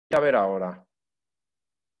a ver ahora.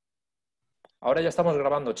 Ahora ya estamos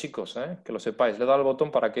grabando, chicos, que lo sepáis. Le he dado al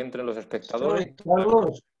botón para que entren los espectadores. Sorry,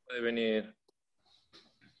 Carlos. Puede venir.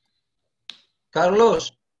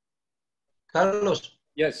 Carlos. Carlos.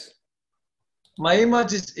 Yes. My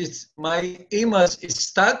image is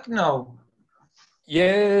stuck now.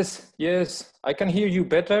 Yes, yes. I can hear you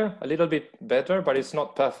better, a little bit better, but it's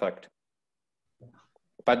not perfect.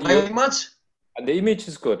 But My image and the image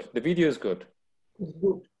is good. The video is good. is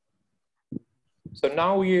good. So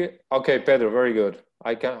now okay, Pedro, very good.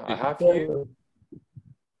 I have you.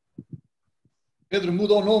 Pedro,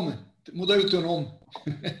 muda o nome. Mudei o teu nome.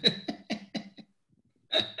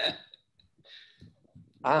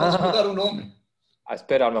 Podes mudar o nome.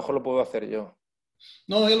 Espera, a lo mejor lo puedo hacer yo.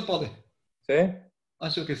 No, ele pode. ¿Sí?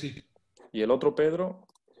 Acho que sí. ¿Y el otro Pedro?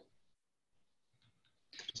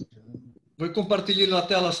 Vou compartilhar a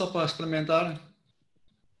tela só para experimentar.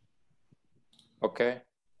 Ok.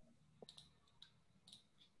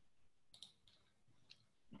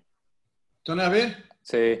 ¿Estão a ver?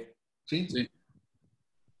 Sí. Sí. Sí.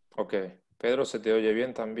 Ok. Pedro, ¿se te oye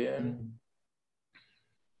bien también?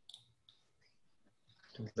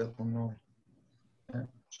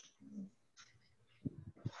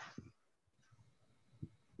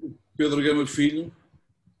 Pedro Gama Filho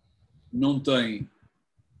não tem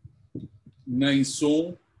nem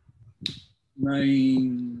som,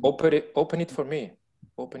 nem... Open it for me.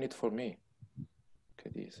 Open it for me. ¿Qué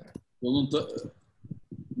dice? Ele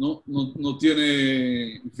não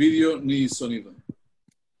tem vídeo nem sonido.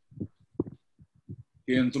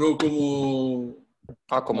 Que entrou como...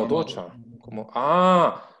 Como normal. tocha.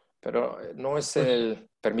 Pero no es el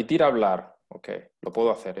permitir hablar. Ok, lo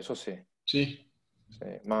puedo hacer, eso sí. Sí. Sí,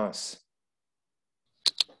 más.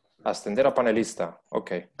 Ascender a panelista.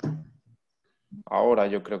 Ok. Ahora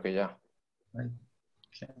yo creo que ya. Can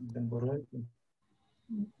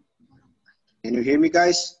you hear me,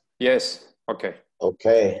 guys? Yes. Okay.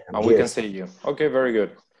 Okay. And we can see you. Okay, very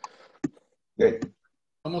good. Good.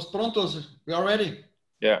 Estamos prontos. We are ready.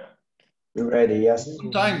 Yeah. We're ready, yes.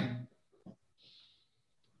 On time.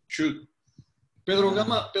 Shoot. Pedro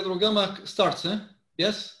Gama starts, eh?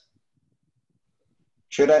 Yes?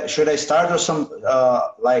 Should I start or some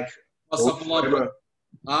like? Passa a palavra.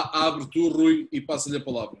 Abre tu, Rui, e passa-lhe a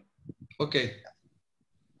palavra. Ok.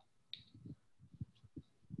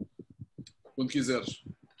 Quando quiseres.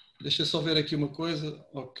 Deixa eu só ver aqui uma coisa.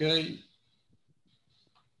 Ok.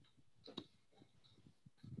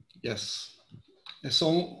 Yes. É só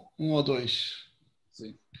um ou dois.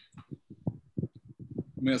 Sim.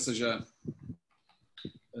 Começa já.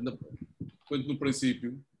 Põe-te no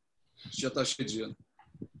princípio. Já está cheio de gente.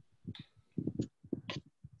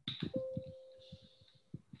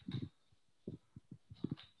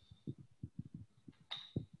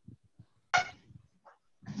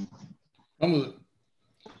 Vamos.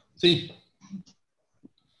 Sim.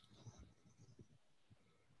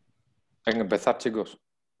 Hay que empezar, chicos.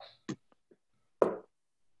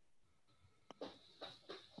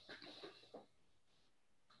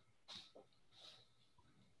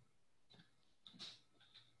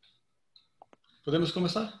 Podemos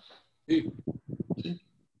começar? Sim. Sim.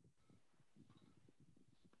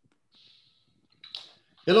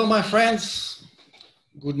 Hello, my friends.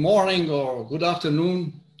 Good morning or good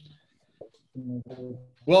afternoon.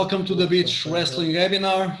 Welcome to the Beach Wrestling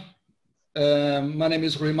webinar. My name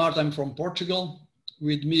is Rui Marta. I'm from Portugal.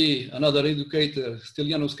 With me, another educator,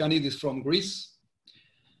 Stylianos Kanidis from Greece.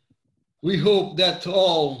 We hope that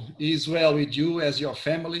all is well with you as your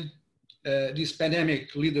family. This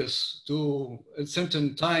pandemic leads us to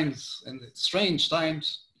certain times and strange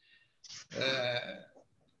times.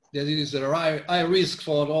 There is a high risk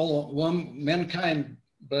for mankind,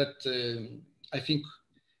 but I think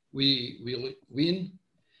we will win.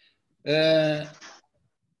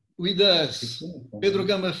 With us, Pedro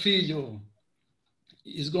Gama Filho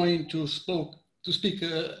is going to speak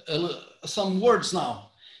some words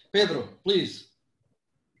now. Pedro, please.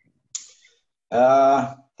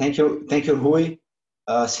 Thank you, Rui.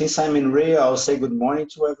 Since I'm in Rio, I'll say good morning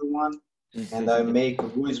to everyone, and I make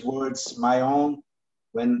Rui's words my own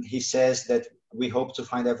when he says that we hope to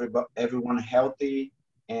find everyone healthy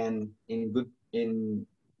and in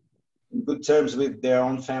good terms with their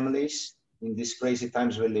own families in these crazy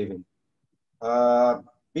times we're living.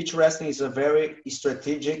 Beach wrestling is a very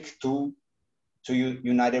strategic tool to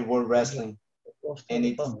United World Wrestling, and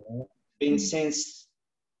it's been since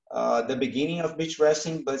the beginning of beach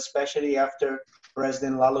wrestling, but especially after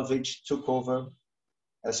President Lalovic took over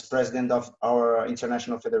as president of our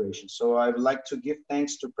international federation. So I would like to give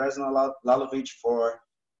thanks to President Lalovic for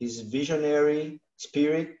his visionary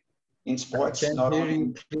spirit in sports, Can not hear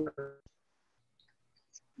only you.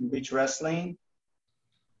 in beach wrestling,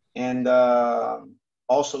 and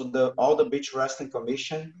also all the beach wrestling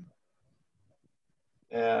commission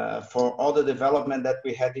for all the development that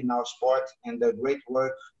we had in our sport and the great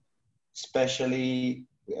work, especially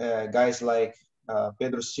guys like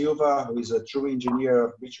Pedro Silva, who is a true engineer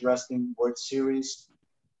of beach wrestling World Series,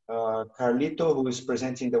 Carlito, who is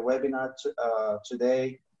presenting the webinar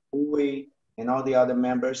today, Hui, and all the other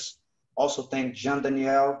members. Also thank Jean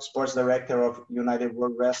Daniel, sports director of United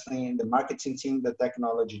World Wrestling, the marketing team, the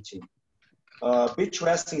technology team. Beach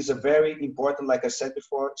wrestling is a very important, like I said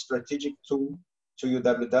before, strategic tool to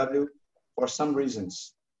UWW for some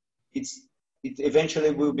reasons. It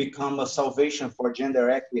eventually will become a salvation for gender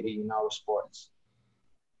equity in our sports.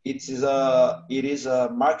 It is a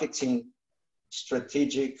marketing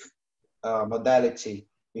strategic modality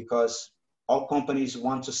because all companies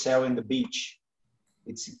want to sell in the beach.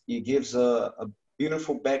 It gives a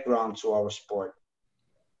beautiful background to our sport.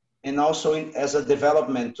 And also as a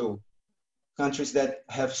development tool, countries that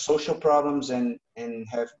have social problems and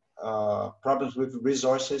have problems with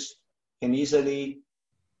resources can easily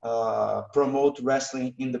promote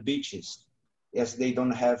wrestling in the beaches, as they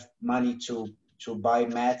don't have money to buy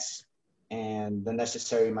mats and the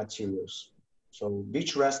necessary materials. So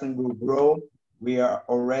beach wrestling will grow. We are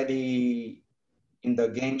already in the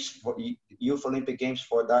games for Youth Olympic Games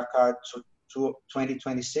for Dakar to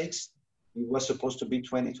 2026. It was supposed to be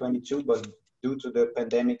 2022, but due to the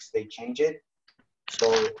pandemics, they changed it.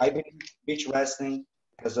 So I believe beach wrestling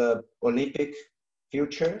has an Olympic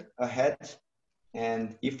future ahead.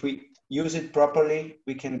 And if we use it properly,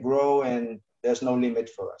 we can grow and there's no limit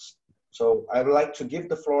for us. So I would like to give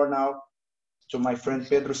the floor now to my friend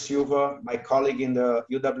Pedro Silva, my colleague in the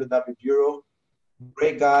UWW Bureau.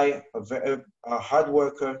 Great guy, a hard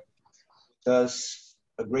worker, does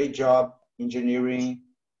a great job engineering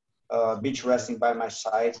beach wrestling by my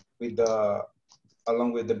side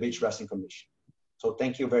along with the Beach Wrestling Commission. So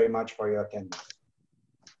thank you very much for your attendance.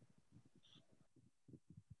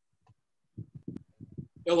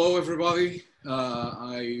 Hello, everybody.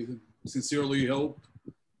 I sincerely hope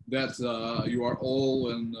that you are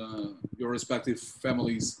all and your respective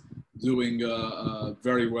families doing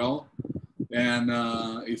very well. And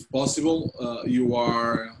if possible, you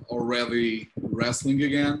are already wrestling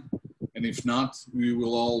again. And if not, we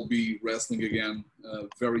will all be wrestling again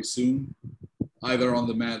very soon, either on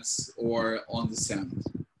the mats or on the sand.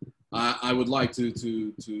 I would like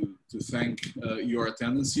to thank your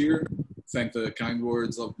attendance here, thank the kind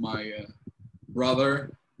words of my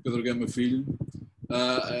brother, Pedro Gama Filho,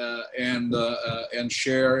 and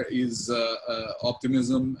share his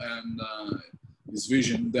optimism and his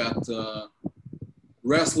vision that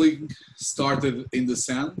wrestling started in the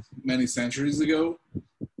sand many centuries ago,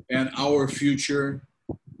 and our future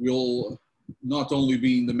will not only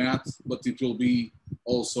be in the mat, but it will be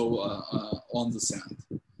also on the sand.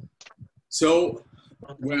 So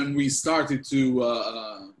when we started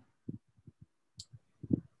to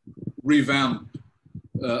revamp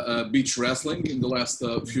beach wrestling in the last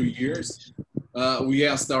few years, we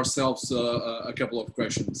asked ourselves a couple of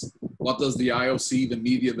questions. What does the IOC, the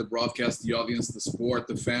media, the broadcast, the audience, the sport,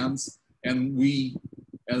 the fans, and we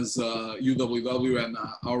as UWW and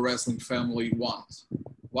our wrestling family want?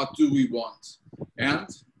 What do we want? And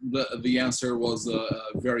the answer was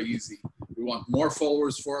very easy. We want more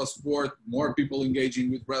followers for our sport, more people engaging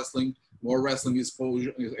with wrestling, more wrestling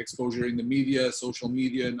exposure in the media, social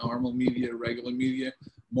media, normal media, regular media,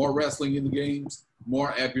 more wrestling in the games, more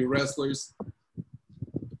happy wrestlers.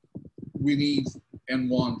 We need and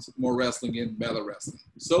want more wrestling and better wrestling.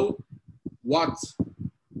 So what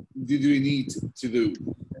did we need to do?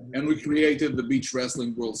 And we created the Beach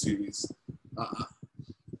Wrestling World Series.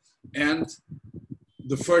 And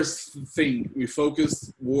the first thing we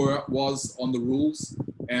focused was on the rules,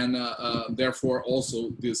 and therefore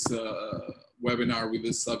also this webinar with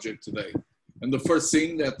this subject today. And the first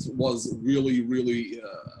thing that was really, really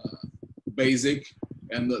basic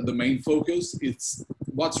and the main focus, it's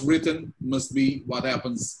what's written must be what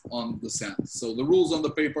happens on the sand. So the rules on the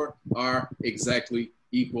paper are exactly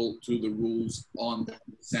equal to the rules on the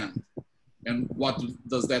sand. And what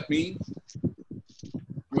does that mean?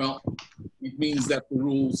 Well, it means that the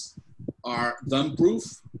rules are dumb-proof.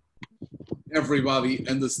 Everybody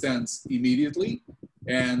understands immediately,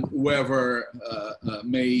 and whoever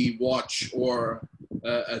may watch or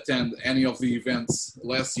attend any of the events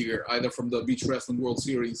last year, either from the Beach Wrestling World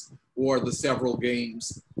Series or the several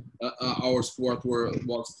games our sport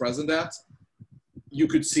was present at, you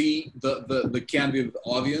could see the candid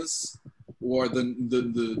audience or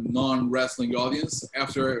the non-wrestling audience,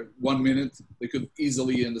 after 1 minute, they could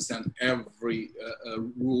easily understand every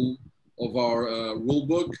rule of our rule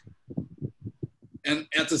book. And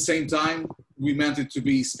at the same time, we meant it to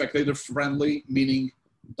be spectator friendly, meaning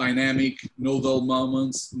dynamic, no dull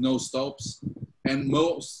moments, no stops, and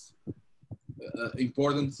most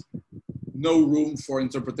important, no room for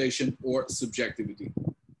interpretation or subjectivity.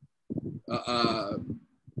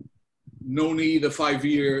 No need a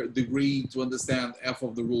 5-year degree to understand half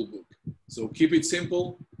of the rule book. So keep it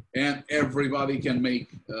simple and everybody can make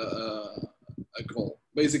a call.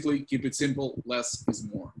 Basically, keep it simple, less is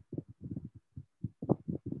more.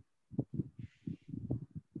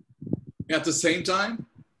 At the same time,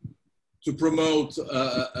 to promote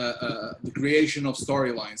the creation of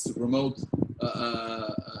storylines, to promote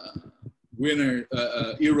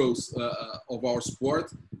heroes of our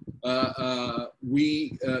sport,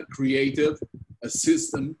 we created a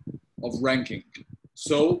system of ranking.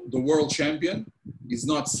 So the world champion is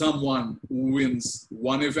not someone who wins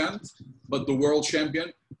one event, but the world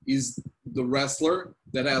champion is the wrestler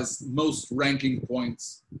that has most ranking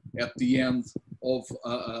points at the end of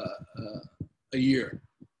a year.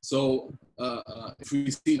 So if we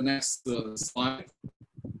see the next slide,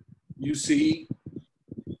 you see,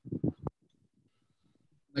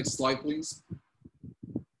 next slide, please.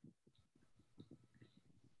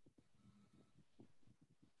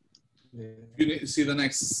 If you see the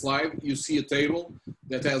next slide, you see a table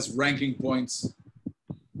that has ranking points.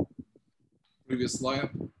 Previous slide,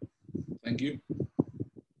 thank you.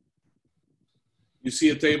 You see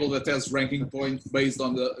a table that has ranking points based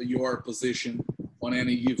on your position on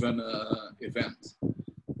any given event.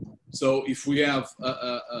 So if we have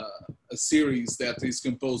a series that is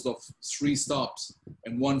composed of 3 stops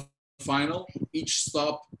and 1 final, each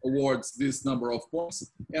stop awards this number of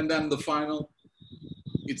points, and then the final,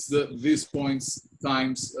 it's these points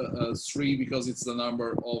times 3 because it's the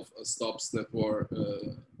number of stops that were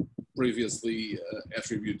previously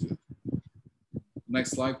attributed.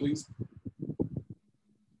 Next slide, please.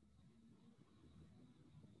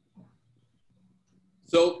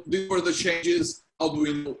 So these were the changes. How do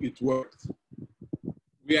we know it worked?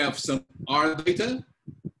 We have some R data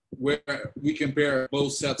where we compare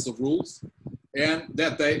both sets of rules, and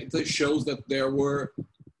that data shows that there were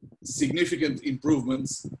significant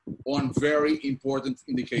improvements on very important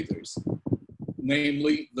indicators,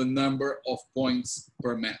 namely the number of points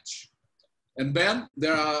per match. And then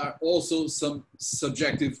there are also some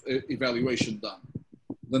subjective evaluation done.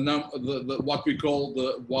 What we call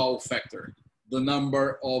the wow factor, the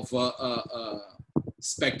number of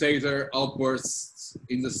spectator outbursts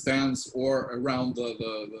in the stands or around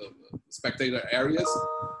the spectator areas,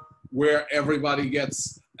 where everybody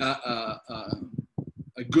gets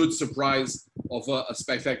a good surprise of a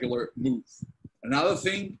spectacular move. Another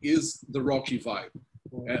thing is the Rocky vibe.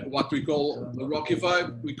 What we call the Rocky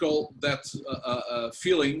vibe, we call that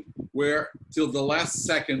feeling where till the last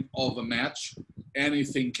second of a match,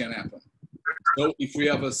 anything can happen. So if we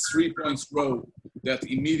have a 3-point row that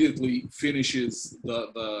immediately finishes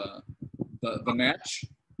the match,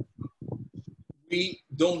 we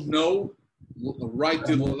don't know right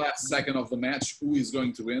till the last second of the match who is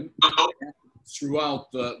going to win.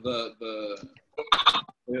 Throughout the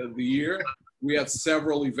year, we had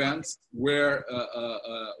several events where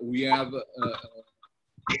we have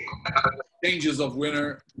changes of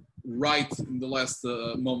winner right in the last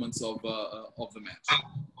moments of the match.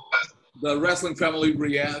 The wrestling family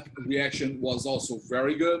reaction was also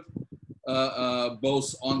very good,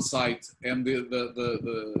 both on site and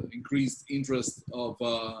the increased interest of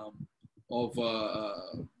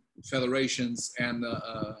federations and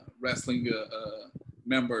wrestling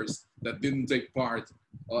members that didn't take part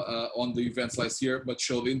on the events last year but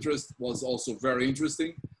showed interest was also very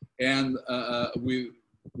interesting. And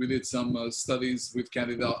we did some studies with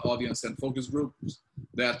candidate audience and focus groups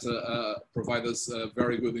that provide us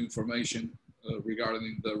very good information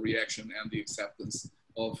regarding the reaction and the acceptance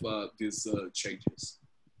of these changes.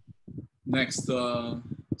 Next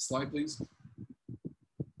slide, please.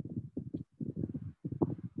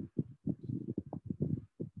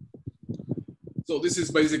 So this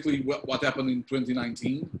is basically what happened in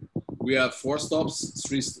 2019. We have 4 stops,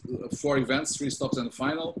 4 events, 3 stops and a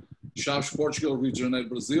final. Chaves, Portugal, Rio de Janeiro,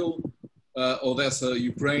 Brazil, Odessa,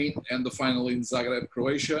 Ukraine, and the final in Zagreb,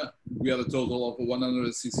 Croatia. We had a total of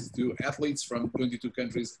 162 athletes from 22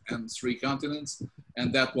 countries and 3 continents,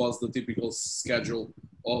 and that was the typical schedule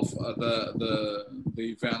of the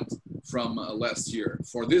event from last year.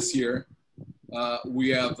 For this year, we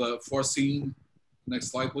have foreseen,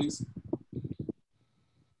 next slide please.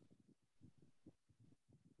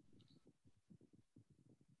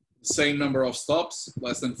 same number of stops,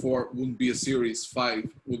 less than 4 wouldn't be a series, 5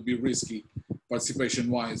 would be risky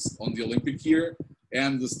participation-wise on the Olympic year,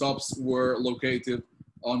 and the stops were located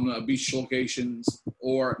on beach locations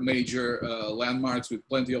or major landmarks with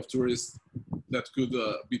plenty of tourists that could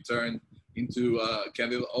be turned into a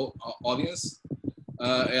candidate audience,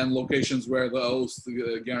 and locations where the host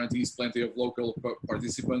guarantees plenty of local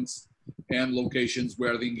participants, and locations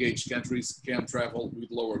where the engaged countries can travel with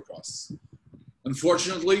lower costs.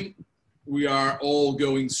 Unfortunately, we are all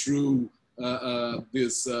going through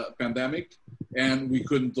this pandemic, and we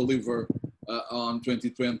couldn't deliver on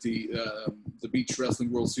 2020 the Beach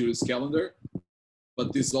Wrestling World Series calendar,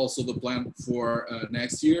 but this is also the plan for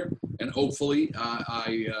next year, and hopefully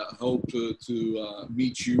I hope to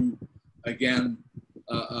meet you again,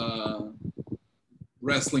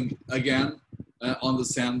 wrestling again on the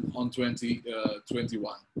sand on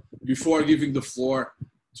 2021. Before giving the floor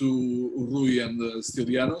to Rui and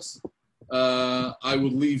Stilianos, I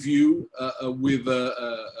would leave you with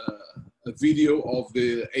a video of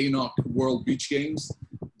the ANOC World Beach Games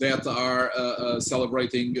that are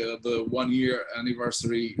celebrating the 1-year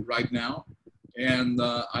anniversary right now. And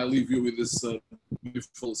I leave you with this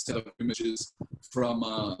beautiful set of images from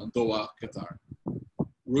Doha, Qatar.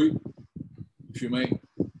 Rui, if you may.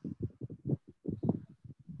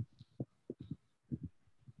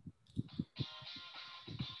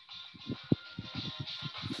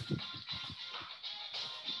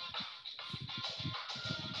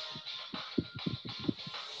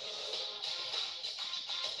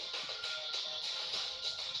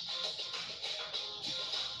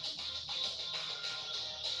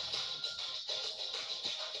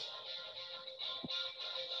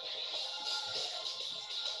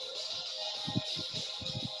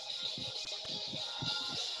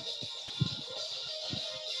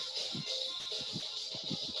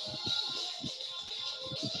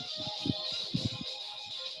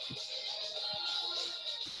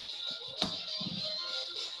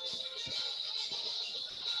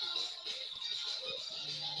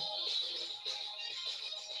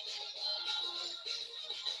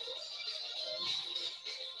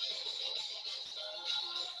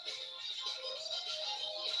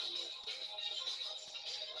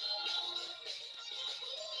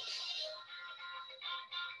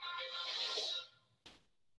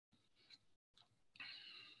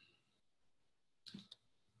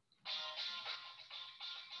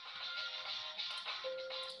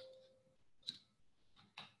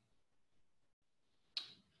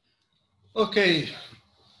 Okay.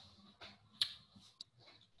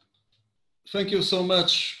 Thank you so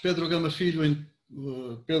much, Pedro Gama Filho and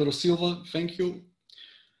Pedro Silva. Thank you.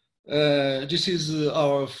 This is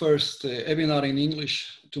our first webinar in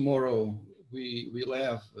English. Tomorrow we will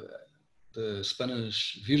have the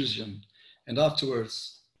Spanish version, and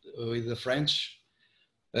afterwards with the French.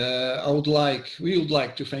 We would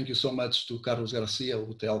like to thank you so much to Carlos Garcia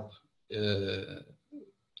who helped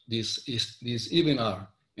this webinar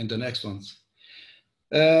and the next ones.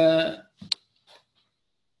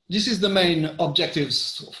 This is the main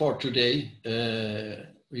objectives for today.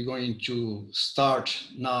 We're going to start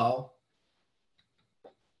now.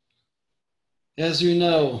 As you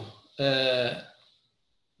know,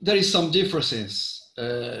 there is some differences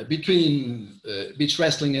between beach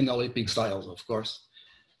wrestling and Olympic styles, of course.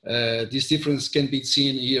 This difference can be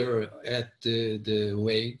seen here at the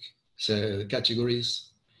weight categories.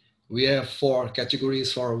 We have 4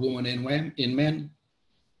 categories for women and men,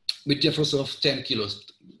 with difference of 10 kilos.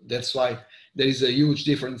 That's why there is a huge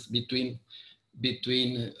difference between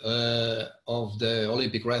of the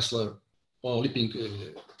Olympic wrestler or Olympic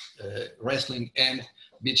wrestling and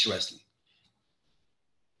beach wrestling.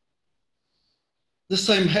 The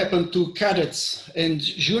same happened to cadets and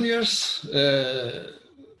juniors.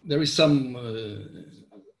 There is some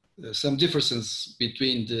differences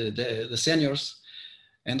between the seniors,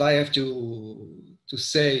 and I have to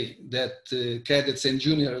say that cadets and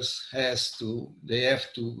juniors have to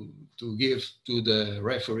give to the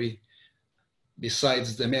referee,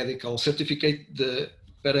 besides the medical certificate, the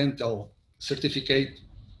parental certificate,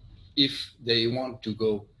 if they want to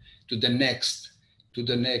go to the next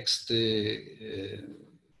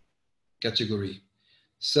category.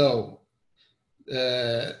 So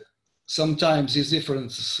sometimes it's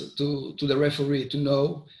different to the referee to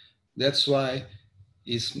know. That's why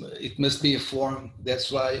it must be informed.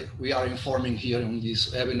 That's why we are informing here on this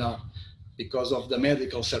webinar, because of the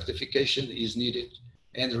medical certification is needed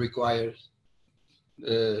and required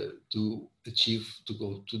to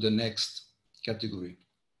go to the next category.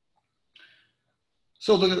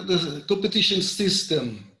 So the competition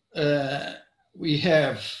system, we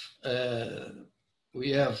have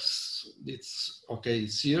we have, it's okay,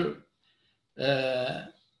 it's here.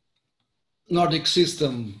 Nordic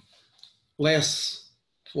system, less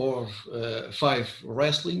for 5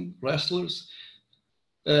 wrestlers.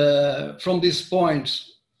 From this point,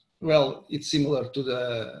 well, it's similar to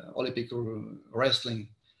the Olympic wrestling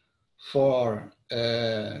for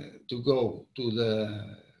to go to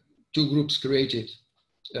the 2 groups created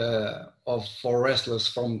of 4 wrestlers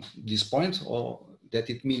from this point, or that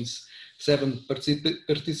it means 7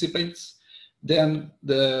 participants. Then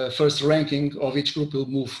the first ranking of each group will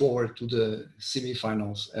move forward to the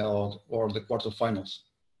semifinals or the quarterfinals.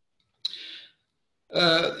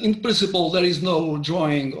 In principle, there is no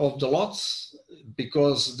drawing of the lots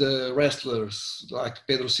because the wrestlers, like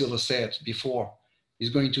Pedro Silva said before,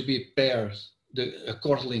 is going to be paired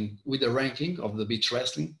accordingly with the ranking of the beach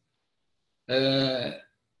wrestling.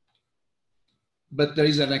 But there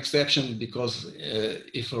is an exception because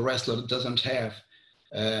if a wrestler doesn't have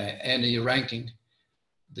any ranking,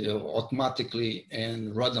 the automatically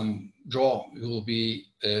and random draw will be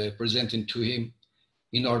presented to him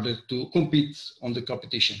in order to compete on the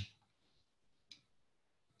competition.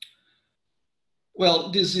 Well,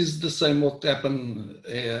 this is the same what happened.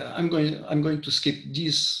 I'm going to skip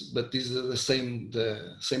this, but this is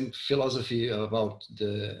the same philosophy about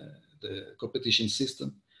the competition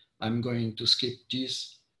system. I'm going to skip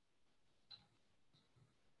this.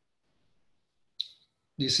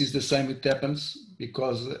 This is the same it happens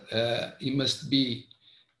because it must be,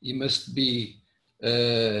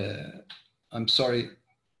 I'm sorry,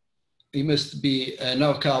 it must be a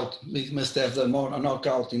knockout. It must have a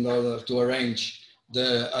knockout in order to arrange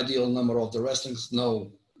the ideal number of the wrestlings.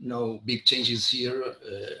 No big changes here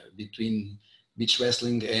between beach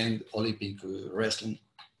wrestling and Olympic wrestling.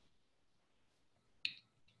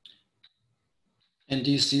 And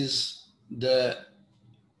this is the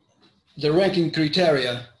ranking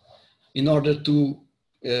criteria in order to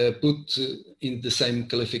put in the same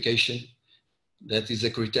qualification. That is a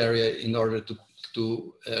criteria in order to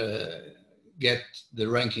get the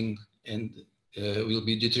ranking and will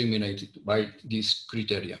be determined by this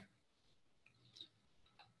criteria.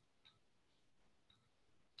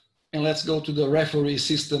 And let's go to the referee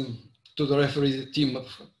system, to the referee team.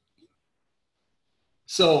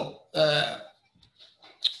 So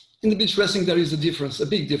in the beach wrestling, there is a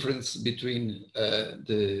big difference between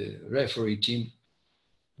the referee team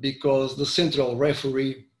because the central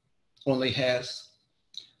referee only has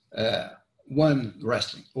one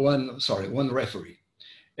referee.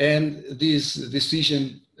 And this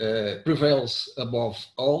decision prevails above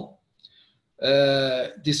all.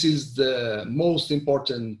 This is the most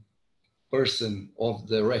important person of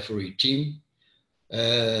the referee team,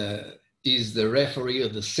 is the referee or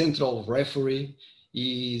the central referee.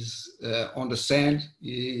 Is on the sand,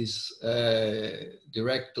 is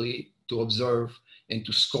directly to observe and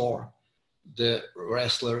to score the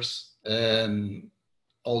wrestlers,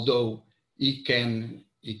 although he can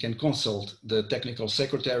consult the technical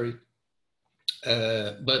secretary,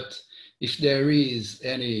 but if there is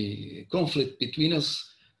any conflict between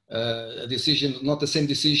us, a decision, not the same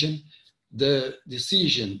decision, the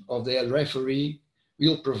decision of the head referee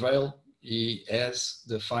will prevail. He has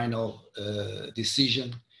the final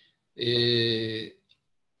decision,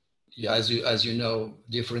 as you know,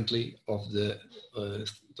 differently of the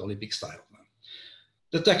Olympic style.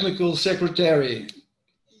 The technical secretary,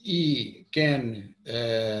 he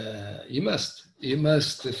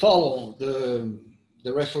must follow the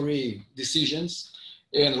referee decisions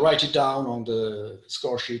and write it down on the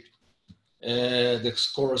score sheet, the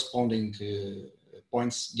corresponding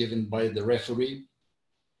points given by the referee.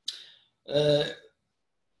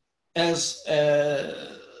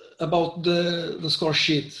 About the score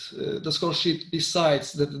sheet,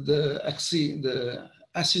 besides the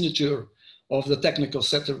signature of the technical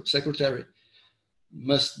secretary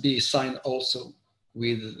must be signed also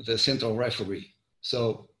with the central referee.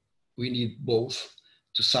 So we need both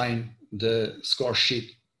to sign the score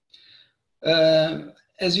sheet.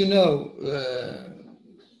 As you know,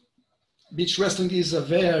 beach wrestling is a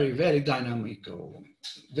very dynamical,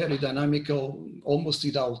 almost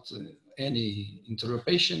without any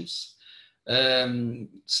interruptions.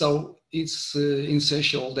 So it's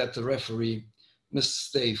essential that the referee must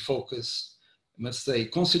stay focused, must stay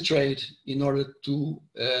concentrated in order to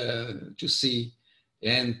see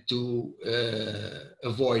and to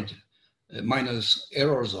avoid minor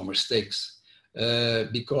errors or mistakes,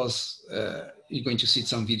 because you're going to see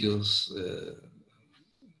some videos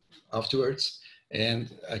afterwards, and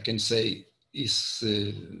I can say it's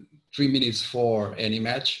 3 minutes for any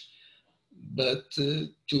match. but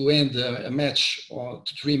to end a match to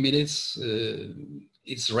 3 minutes,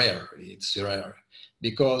 it's rare. It's rare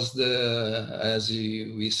because as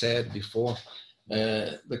we said before,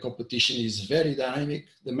 the competition is very dynamic.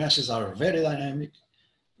 The matches are very dynamic.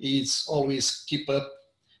 It's always keep up.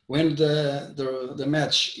 When the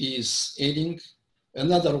match is ending,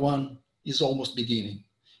 another one is almost beginning.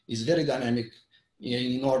 It's very dynamic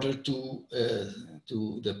in order to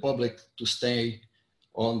the public to stay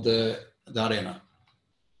on the arena.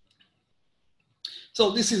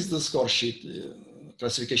 So this is the score sheet.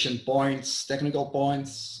 Classification points, technical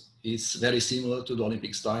points. It's very similar to the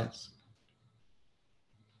Olympic styles.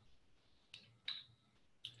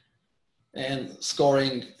 And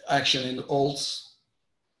scoring action and holds.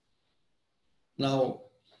 Now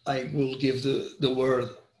I will give the word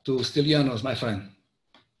to Stylianos, my friend.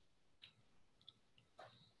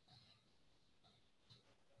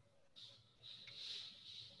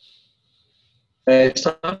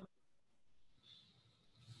 Start.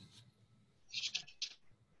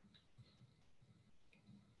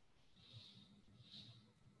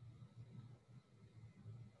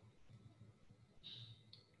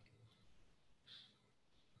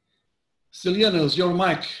 Stylianos, your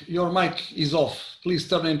mic is off. Please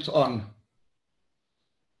turn it on.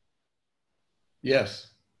 Yes.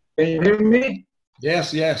 Can you hear me?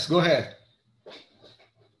 Yes, yes, go ahead.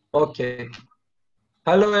 Okay.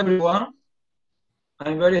 Hello, everyone.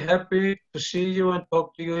 I'm very happy to see you and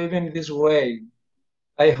talk to you even this way.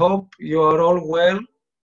 I hope you are all well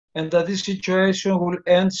and that this situation will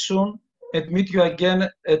end soon and meet you again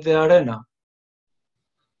at the arena.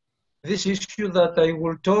 This issue that I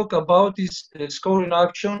will talk about is scoring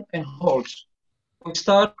action and holds. We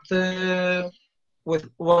start with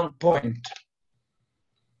 1 point.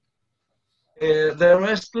 The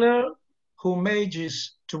wrestler who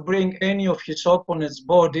manages to bring any of his opponent's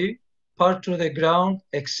body part to the ground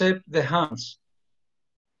except the hands.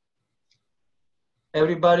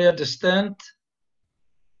 Everybody understand?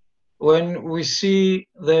 When we see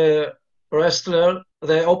the wrestler,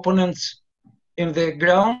 the opponents in the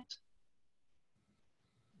ground,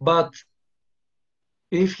 but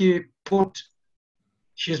if he put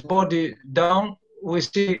his body down, we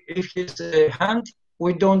see if his hand,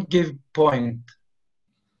 we don't give point.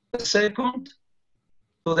 The second,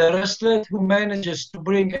 to the wrestler who manages to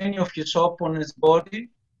bring any of his opponent's body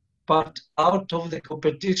part out of the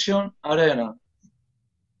competition arena.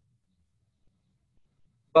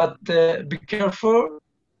 But be careful,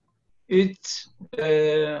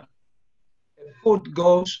 foot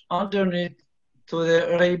goes underneath to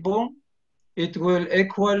the rainbow, it will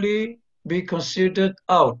equally be considered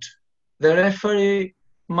out. The referee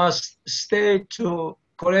must stay to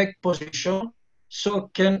correct position so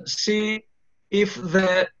can see if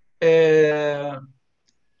the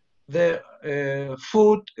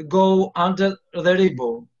foot go under the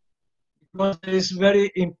rainbow, because it is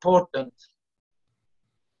very important.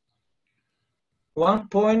 1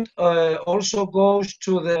 point also goes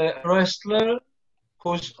to the wrestler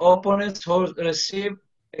whose opponents have received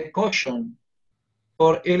a caution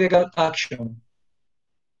for illegal action.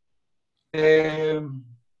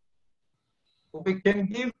 We can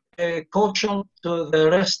give a caution to the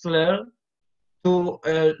wrestler to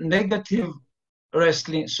negative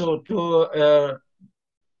wrestling, so to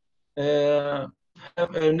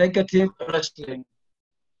have a negative wrestling.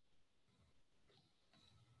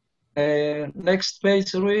 Next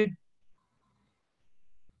page, read.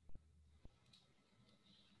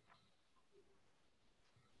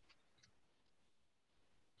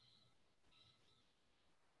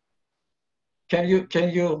 Can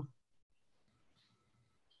you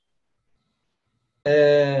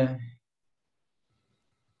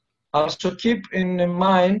also keep in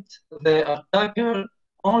mind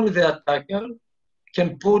only the attacker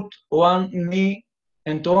can put one knee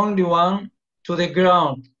and only one to the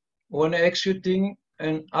ground when executing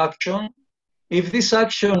an action, if this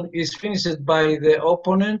action is finished by the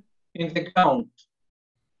opponent in the ground.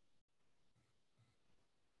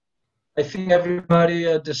 I think everybody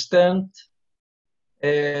understands.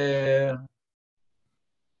 There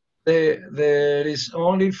is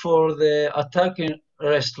only for the attacking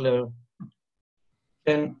wrestler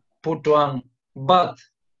can put one, but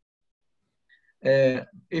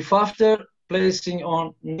if after placing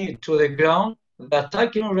on knee to the ground, the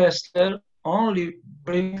attacking wrestler only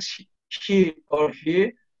brings he or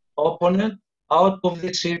her opponent out of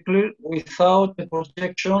the circle without a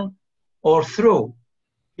projection or through,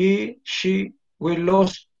 she will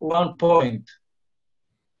lose 1 point.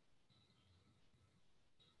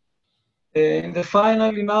 In the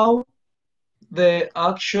final now, the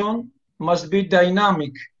action must be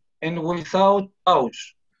dynamic and without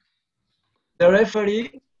pause. The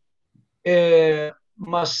referee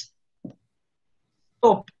must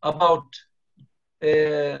stop about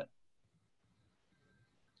the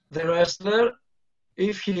wrestler.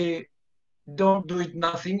 If he don't do it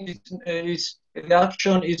nothing, the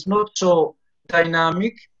action is not so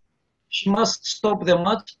dynamic. She must stop the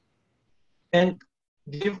match and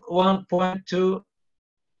give 1 point to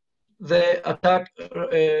the attack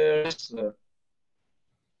wrestler.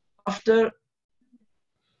 After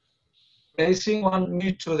placing 1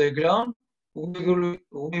 knee to the ground,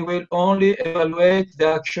 we will only evaluate the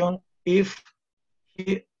action if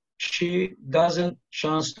she doesn't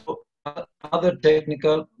chance to other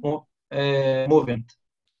technical movement.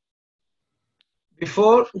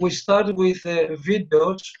 Before we start with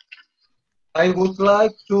videos, I would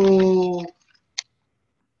like to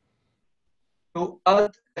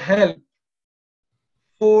add help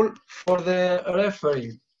full for the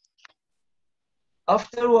referee.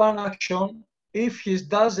 After one action, if he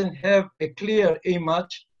doesn't have a clear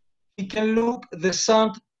image, he can look the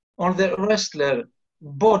sound on the wrestler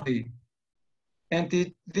body, and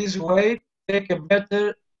this way take a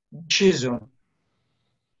better decision.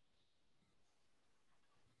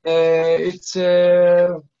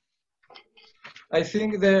 I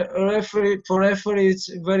think the referee it's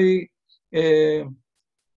very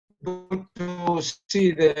good to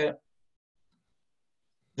see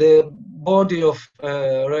the body of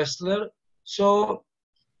a wrestler, so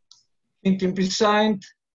it can be signed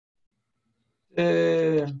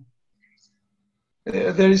there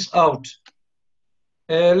is out.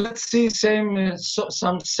 Let's see some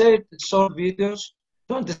short videos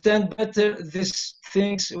to understand better these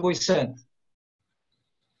things we said.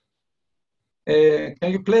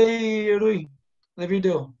 Can you play, Rui, the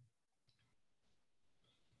video?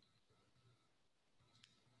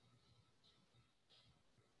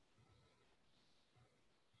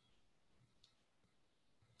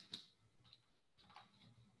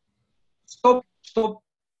 Stop.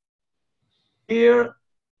 Here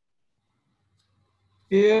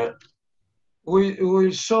we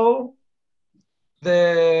will show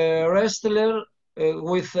the wrestler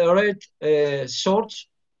with red shorts.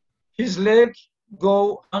 His leg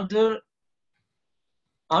go underneath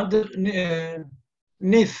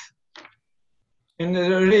in the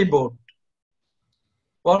rebound.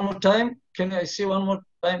 One more time. Can I see one more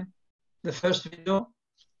time the first video?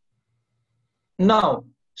 Now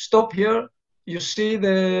stop here. You see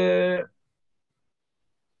the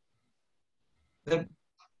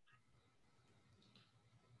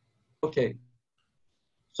okay.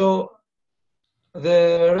 So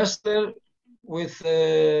the wrestler with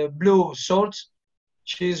blue shorts,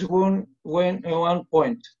 she's won 1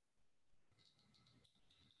 point.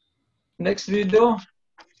 Next video.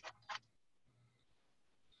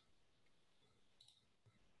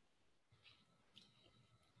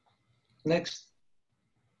 Next.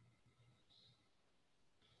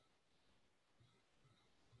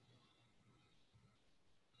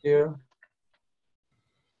 Here.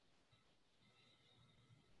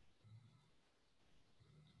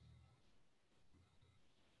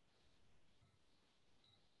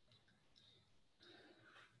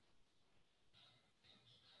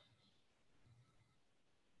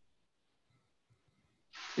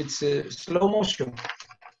 It's a slow motion.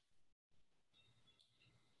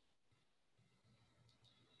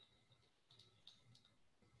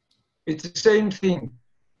 It's the same thing.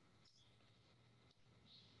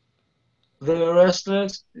 The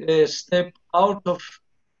wrestlers step out of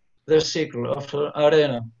the circle of the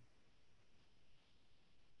arena.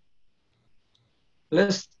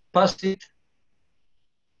 Let's pass it.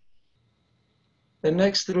 The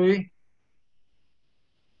next three.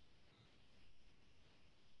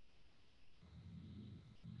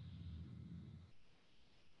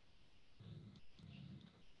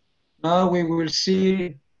 Now we will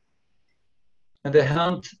see the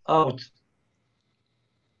hand out.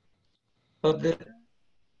 But the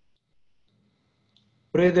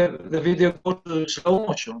video goes to slow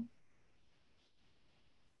motion.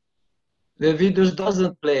 The video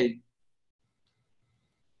doesn't play.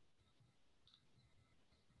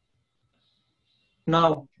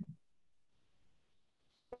 Now,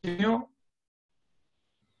 continue.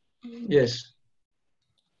 Yes.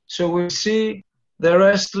 So we see the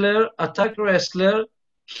wrestler, attack wrestler,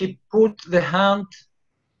 he put the hand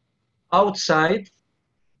outside.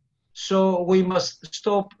 So we must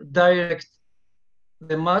stop direct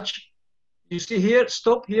the match. You see here,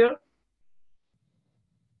 stop here.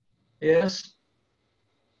 Yes.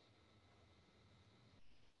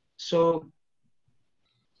 So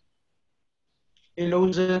he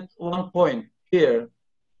loses 1 point here.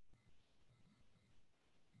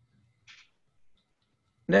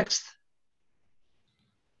 Next.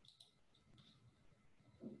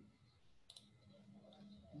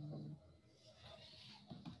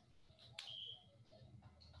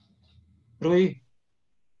 Rui.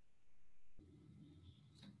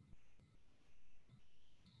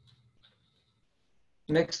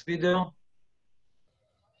 Next video.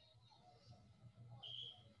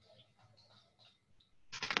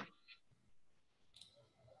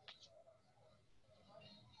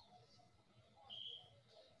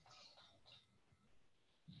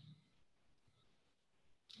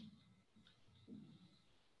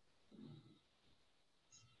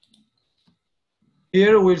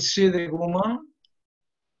 Here we'll see the woman.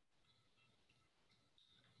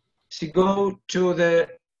 She go to the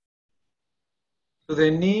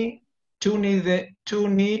knee, two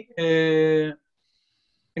knee in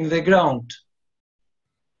the ground.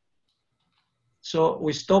 So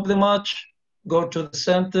we stop the match, go to the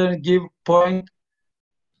center, give point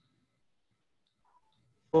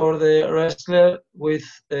for the wrestler with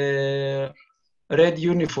a red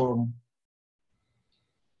uniform.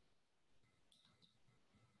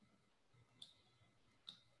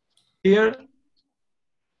 Here,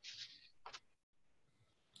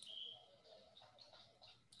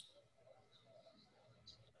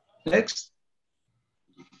 next.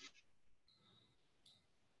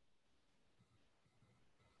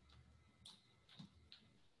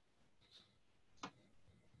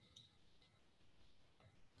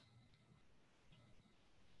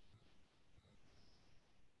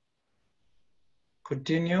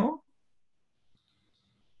 Continue.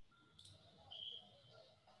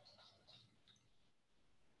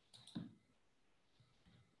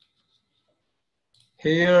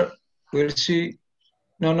 Here we'll see,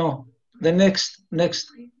 no, the next.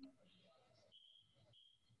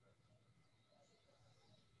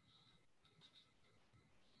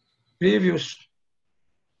 Previous.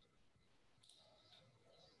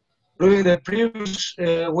 Really the previous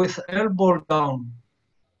with elbow down.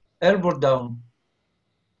 Elbow down.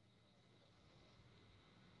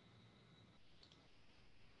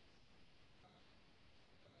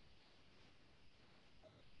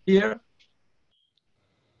 Here.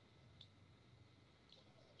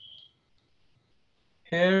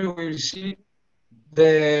 Here we'll see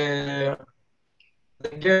the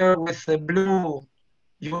girl with the blue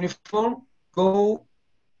uniform go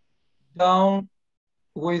down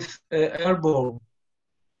with elbow.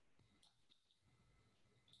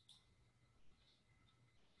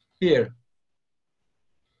 Here.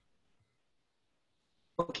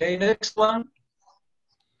 Okay, next one.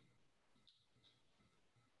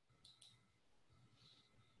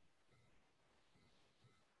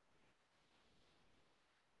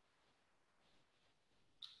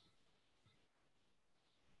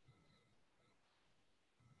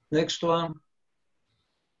 Next one.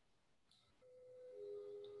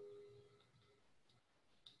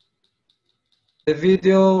 The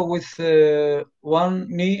video with one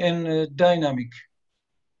knee and dynamic.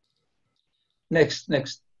 Next.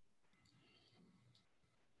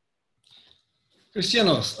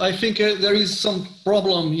 Cristianos, I think there is some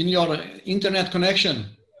problem in your internet connection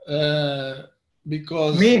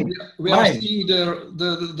because we are seeing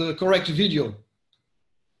the correct video.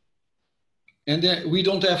 And we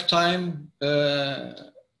don't have time.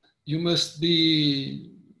 You must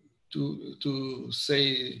be to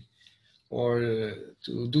say or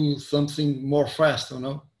to do something more fast, you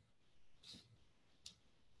know.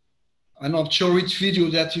 I'm not sure which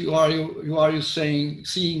video that you are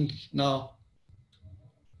seeing now.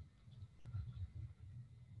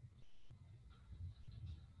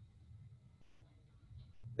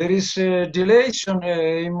 There is a delay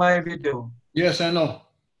in my video. Yes, I know.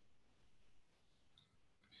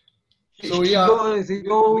 So we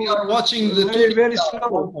are watching the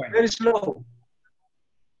very slow.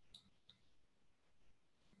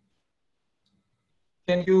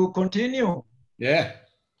 Can you continue? Yeah.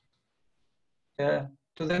 Yeah.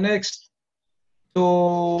 To the next.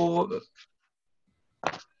 To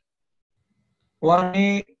one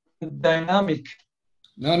knee dynamic.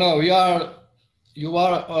 No, we are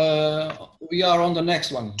on the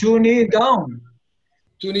next one. Two knee down.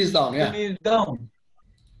 Two knees down, yeah. Two knees down.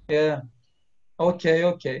 Yeah.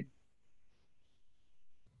 Okay.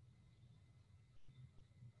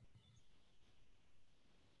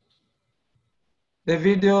 The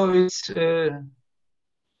video is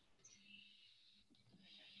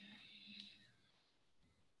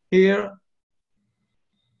here.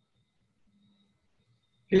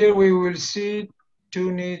 Here we will see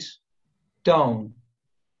two knees down.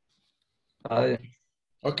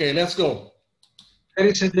 Okay, let's go. There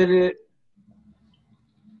is a delay.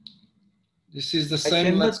 This is the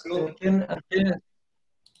same. Let's go.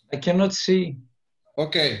 I cannot see.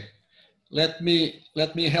 Okay, let me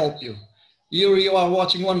help you. Here you are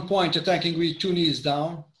watching 1 point attacking with 2 knees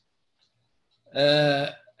down.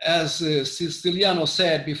 As Siciliano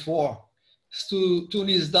said before, 2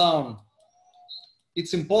 knees down,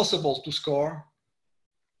 it's impossible to score.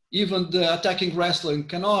 Even the attacking wrestler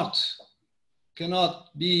cannot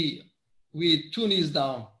be with 2 knees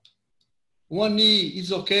down. 1 knee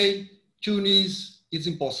is okay, 2 knees is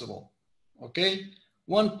impossible. Okay,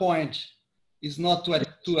 1 point is not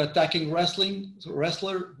to attacking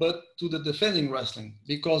wrestler, but to the defending wrestling.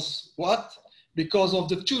 Because what? Because of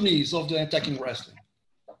the 2 knees of the attacking wrestling.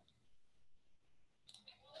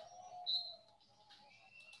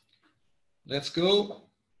 Let's go.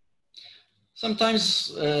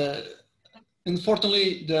 Sometimes,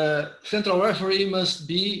 unfortunately, the central referee must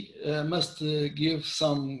give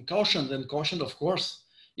some caution, and caution, of course,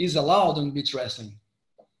 is allowed in beach wrestling.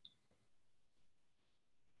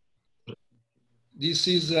 This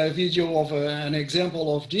is a video of an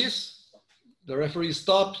example of this. The referee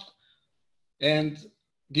stopped and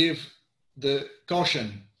give the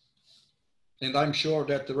caution. And I'm sure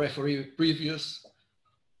that the referee previous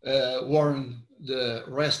warned the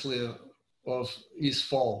wrestler of his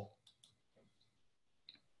fall.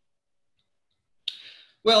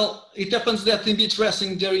 Well, it happens that in beach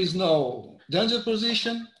wrestling there is no danger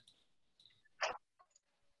position.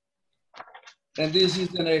 And this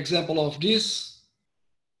is an example of this.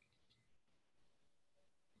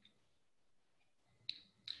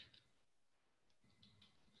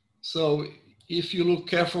 So if you look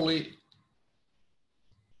carefully,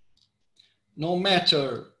 no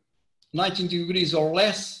matter 19 degrees or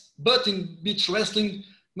less, but in beach wrestling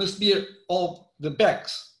must be all the back.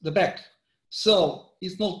 So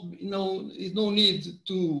it's no need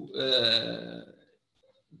to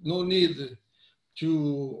don't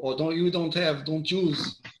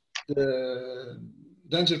use the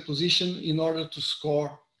danger position in order to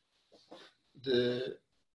score the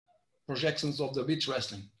projections of the beach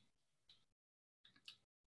wrestling.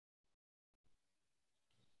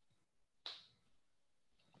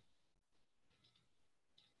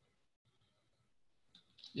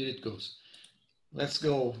 Here it goes. Let's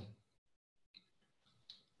go.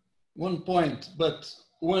 1 point, but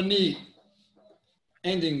 1 knee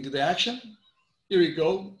ending the action. Here we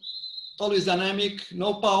go. Always dynamic,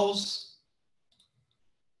 no pause.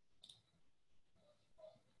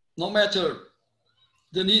 No matter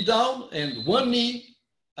the knee down and 1 knee,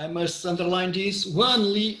 I must underline this,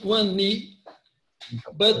 one knee,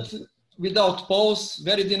 but without pause,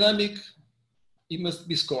 very dynamic, it must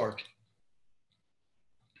be scored.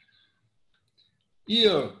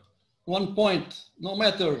 Here, 1 point, no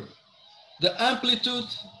matter the amplitude,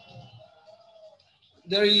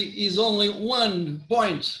 there is only 1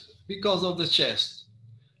 point because of the chest.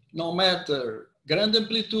 No matter grand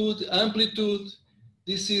amplitude,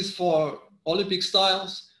 this is for Olympic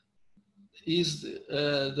styles,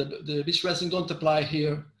 the beach wrestling don't apply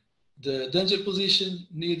here the danger position,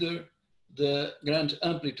 neither the grand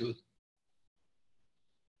amplitude.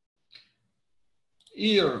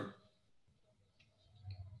 Here,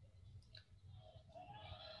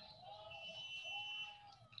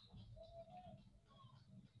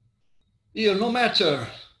 no matter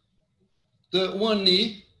the 1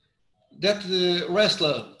 knee that the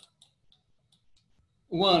wrestler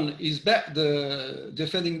one is back, the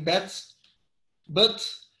defending bats, but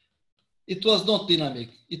it was not dynamic.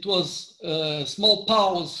 It was a small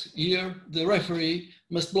pause here. The referee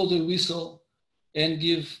must blow the whistle and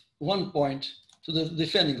give 1 point to the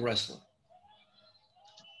defending wrestler.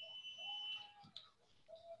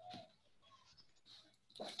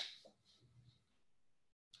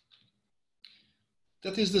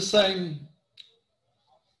 That is the same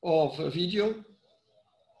of a video.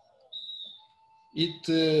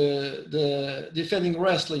 The defending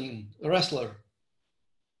wrestler,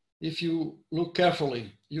 if you look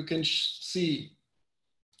carefully, you can see,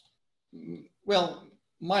 well,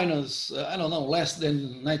 minus, I don't know, less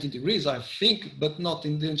than 90 degrees, I think, but not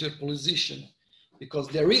in danger position, because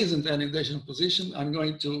there isn't any danger position. I'm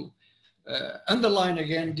going to underline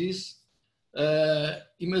again this.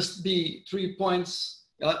 It must be 3 points,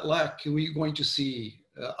 like we're going to see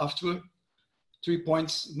after. 3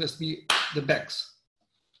 points must be the back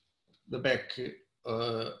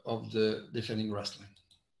of the defending wrestling.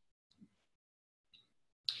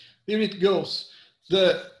 Here it goes.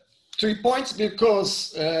 The 3 points,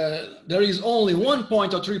 because there is only 1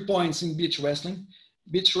 point or 3 points in beach wrestling.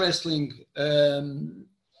 Beach wrestling,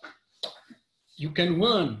 you can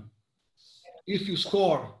win if you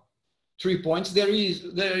score 3 points. There is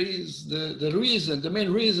the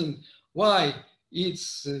main reason why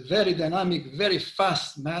it's very dynamic, very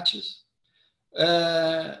fast matches.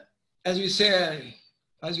 As you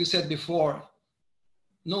said before,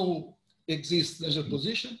 no exists leisure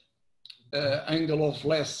position. Angle of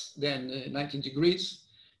less than 19 degrees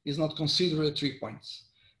is not considered 3 points.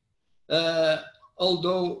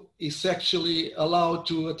 Although it's actually allowed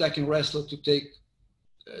to attacking wrestler to take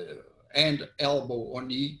hand, elbow, or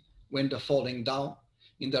knee when they're falling down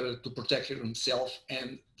in order to protect himself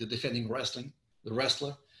and the defending the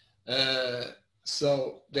wrestler.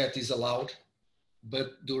 So that is allowed,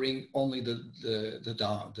 but during only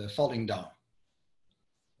the falling down.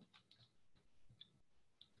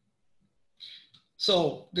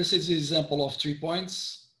 So this is the example of 3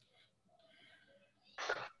 points.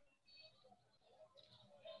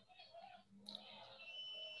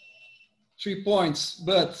 Three points,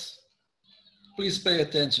 but please pay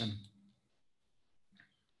attention.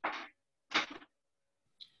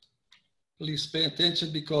 Please pay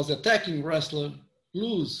attention because attacking wrestler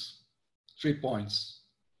lose 3 points.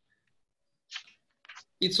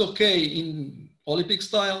 It's okay in Olympic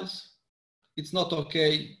styles. It's not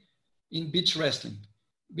okay in beach wrestling.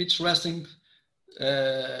 Beach wrestling,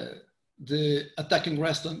 the attacking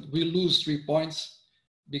wrestler will lose 3 points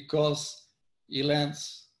because he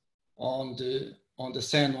lands on the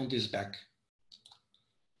sand on his back.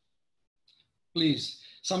 Please,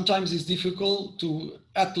 sometimes it's difficult to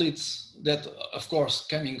athletes that, of course,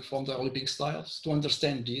 coming from the Olympic styles to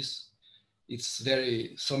understand this. It's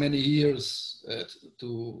so many years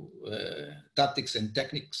to tactics and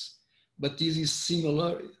techniques, but this is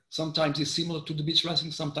similar. Sometimes it's similar to the beach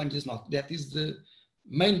wrestling, sometimes it's not. That is the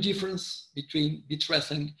main difference between beach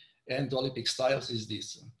wrestling and the Olympic styles is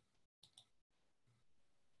this.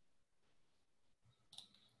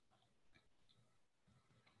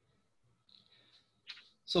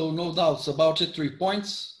 So no doubts about it, 3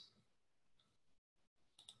 points.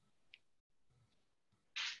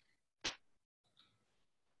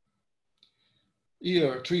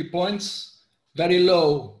 Here, 3 points, very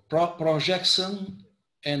low projection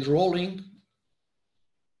and rolling.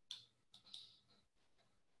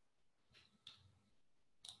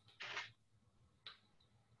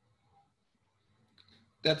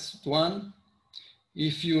 That's one.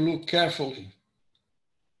 If you look carefully,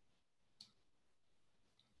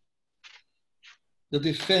 the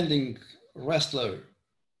defending wrestler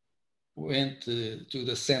went to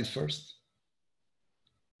the sand first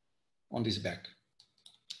on his back.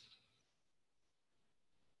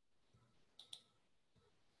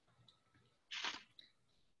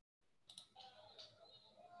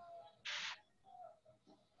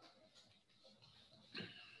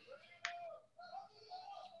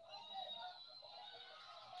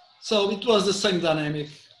 So it was the same dynamic,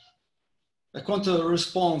 a counter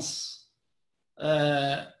response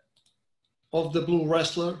of the blue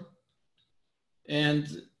wrestler, and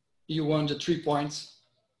you won the 3 points.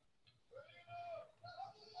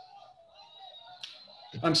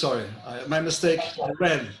 I'm sorry, my mistake,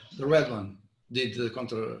 the red one did the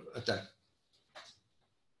counter attack.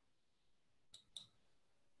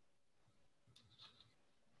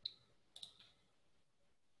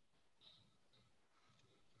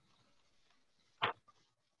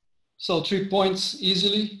 So 3 points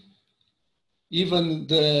easily. Even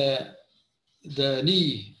the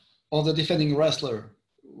knee of the defending wrestler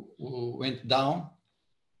went down.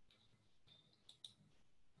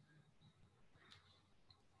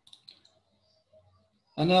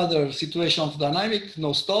 Another situation of dynamic,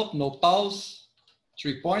 no stop, no pause,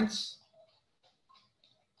 3 points.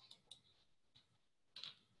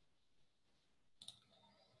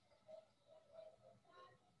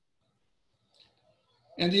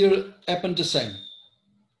 And here happened the same.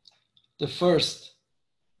 The first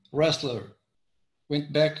wrestler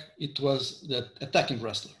went back, it was the attacking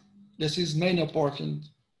wrestler. This is mainly important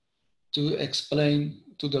to explain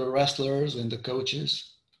to the wrestlers and the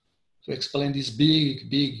coaches, to explain this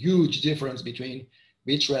big, huge difference between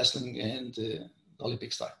beach wrestling and the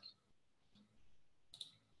Olympic style.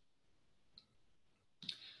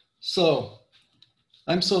 So,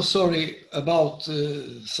 I'm so sorry about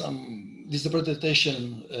some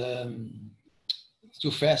misinterpretation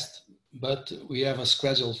too fast, but we have a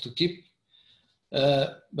schedule to keep.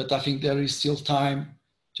 But I think there is still time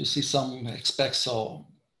to see some expects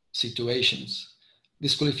situations.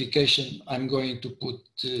 Disqualification, I'm going to put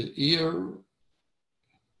here.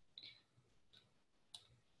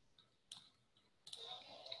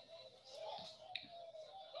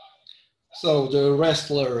 So the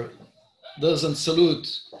wrestler doesn't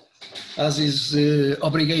salute as his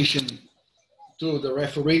obligation to the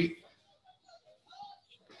referee,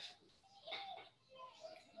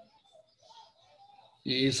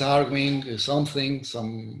 He is arguing something,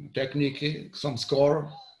 some technique, some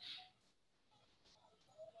score.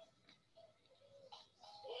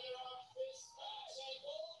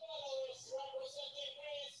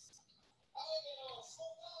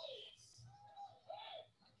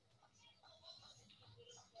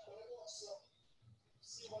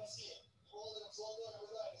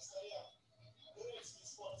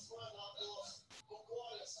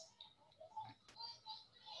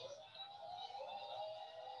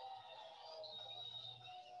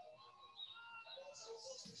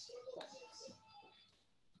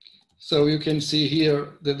 So you can see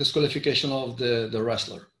here the disqualification of the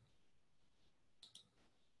wrestler.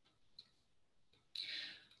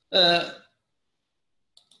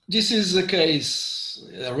 This is a case,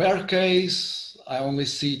 a rare case. I only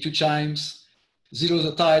see 2 chimes,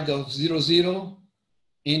 the tide of 0-0,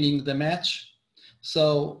 ending the match.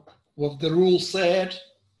 So what the rule says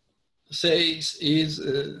is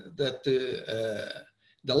that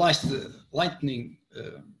the lightning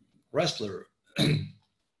wrestler,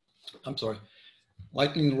 I'm sorry,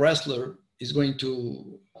 lightning wrestler is going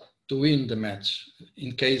to win the match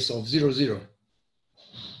in case of 0-0.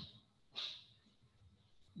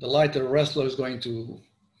 The lighter wrestler is going to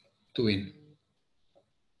win.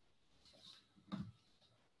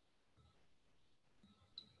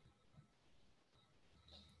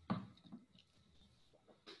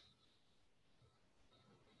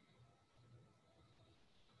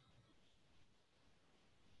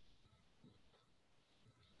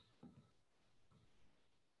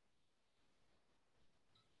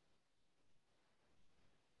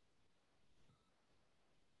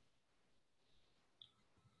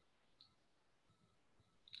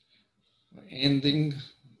 Ending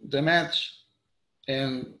the match,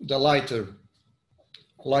 and the lighter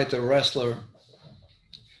wrestler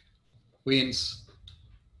wins.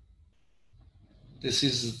 This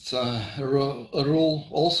is a rule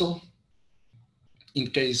also in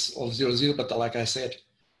case of 0-0, but like I said,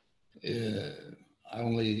 I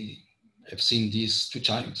only have seen these 2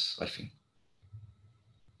 times, I think.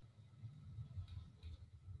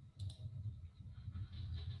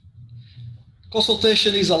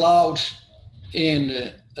 Consultation is allowed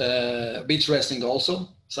in beach wrestling also.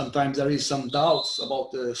 Sometimes there is some doubts about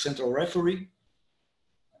the central referee,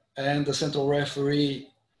 and the central referee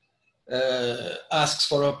asks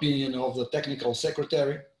for opinion of the technical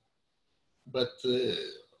secretary. But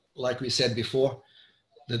like we said before,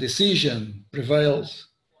 the decision prevails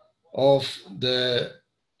of the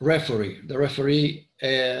referee. The referee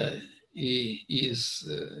it's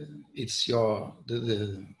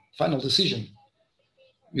the final decision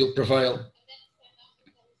will prevail,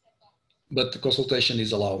 but the consultation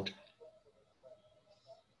is allowed.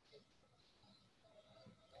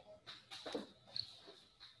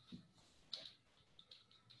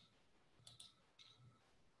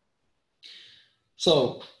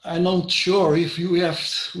 So I'm not sure if we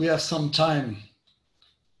have some time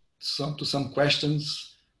to some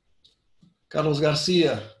questions. Carlos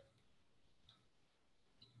Garcia.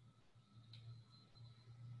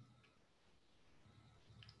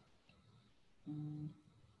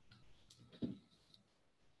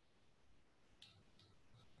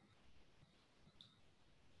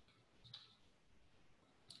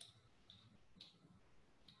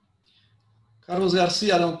 Carlos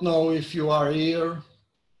Garcia, I don't know if you are here.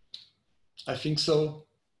 I think so.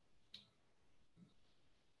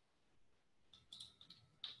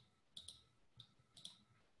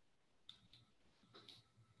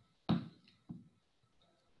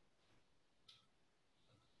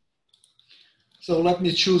 So let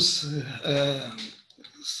me choose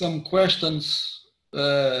some questions.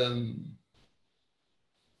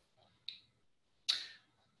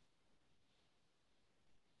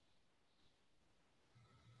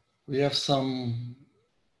 We have some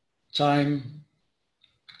time.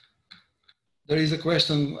 There is a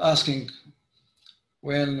question asking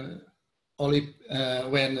when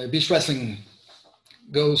beach wrestling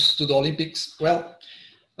goes to the Olympics. Well,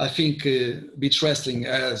 I think beach wrestling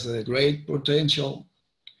has a great potential,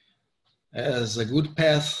 has a good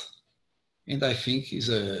path, and I think is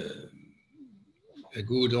a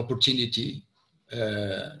good opportunity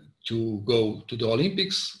to go to the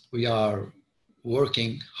Olympics. We are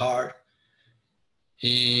working hard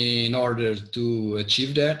in order to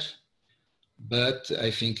achieve that, but I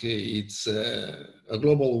think it's a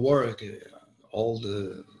global work. All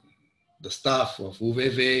the staff of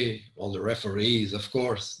UVV, all the referees, of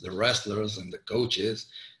course, the wrestlers and the coaches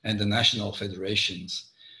and the national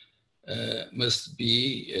federations must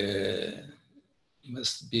be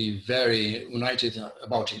very united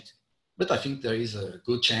about it. But I think there is a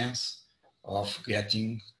good chance of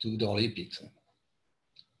getting to the Olympics.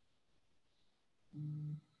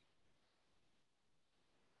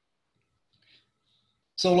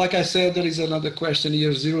 So like I said, there is another question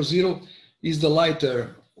here, 00. Is the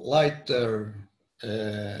lighter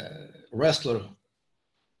wrestler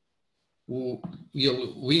who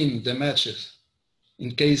will win the matches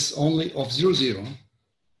in case only of 00?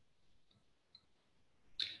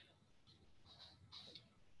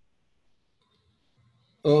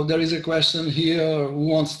 Oh, there is a question here, who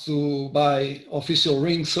wants to buy official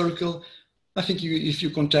ring circle? I think if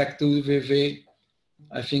you contact the UWV,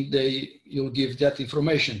 I think you'll give that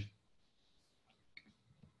information.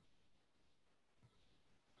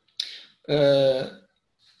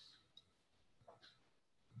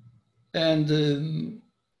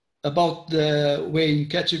 About the weighing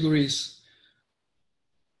categories,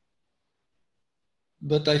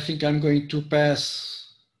 but I think I'm going to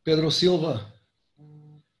pass Pedro Silva.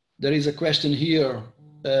 There is a question here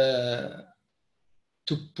to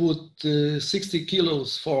put 60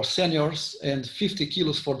 kilos for seniors and 50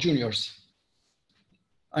 kilos for juniors.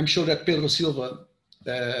 I'm sure that Pedro Silva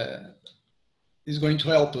is going to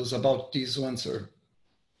help us about this answer.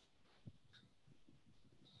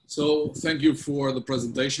 So thank you for the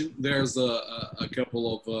presentation. There's a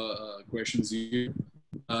couple of questions here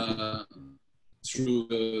through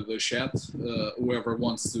the chat. Whoever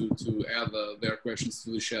wants to add their questions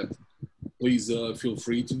to the chat, please feel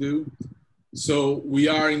free to do. So we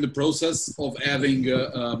are in the process of adding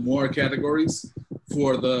more categories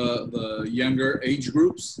for the younger age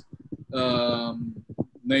groups,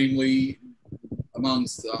 namely,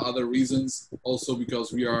 amongst other reasons, also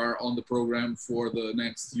because we are on the program for the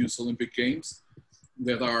next Youth Olympic Games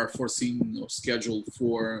that are foreseen or scheduled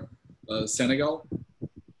for Senegal.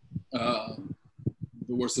 They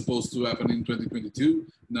were supposed to happen in 2022.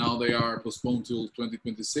 Now they are postponed till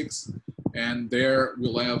 2026. And there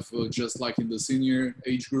we'll have, just like in the senior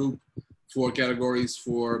age group, 4 categories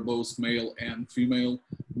for both male and female,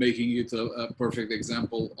 making it a perfect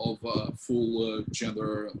example of full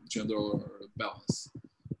gender balance.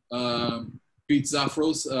 Pete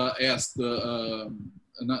Zafros asked the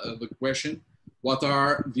question, what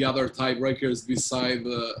are the other tiebreakers beside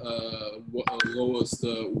the lowest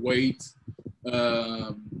weight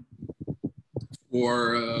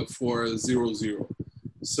for 00?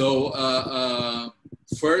 So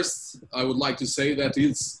first, I would like to say that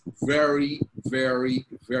it's very, very,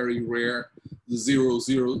 very rare, the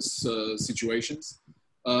 00 situations.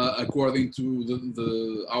 According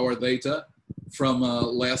to our data from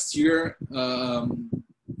last year, the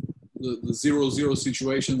 00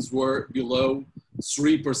 situations were below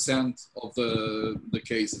 3% of the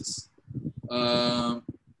cases.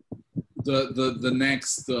 The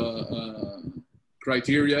next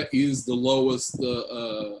criteria is the lowest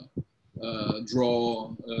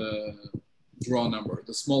draw number.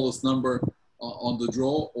 The smallest number on the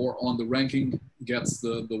draw or on the ranking gets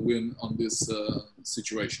the win on this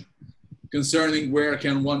situation. Concerning where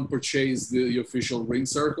can one purchase the official ring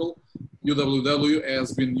circle, UWW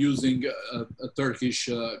has been using a Turkish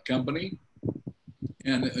company.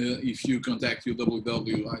 And if you contact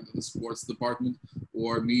UWW, either the sports department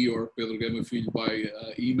or me or Pedro Gama Filho by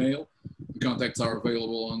email, the contacts are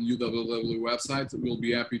available on UWW website. We'll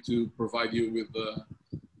be happy to provide you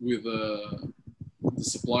with the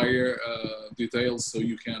supplier details so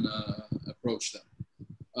you can approach them.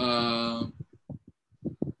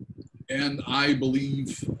 And I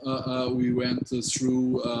believe we went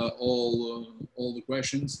through all the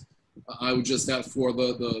questions. I would just add for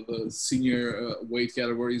the senior weight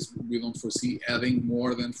categories, we don't foresee adding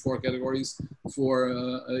more than 4 categories for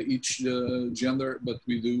each gender, but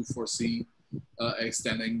we do foresee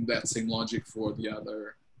extending that same logic for the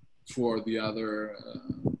other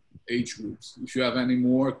age groups. If you have any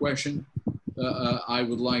more question, I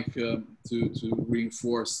would like to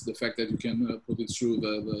reinforce the fact that you can put it through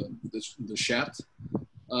the chat.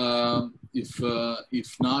 If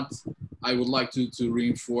not, I would like to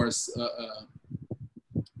reinforce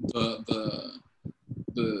the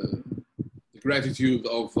gratitude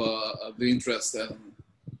of the interest. And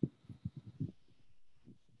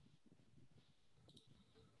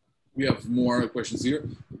we have more questions here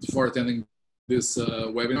for attending this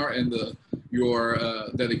webinar and your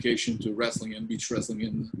dedication to wrestling and beach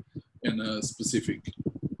wrestling in specific.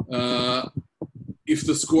 If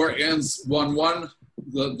the score ends 1-1,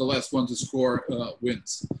 the last one to score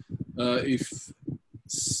wins.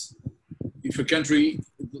 If a country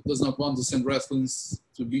does not want to send wrestlers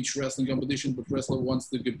to beach wrestling competition, but wrestler wants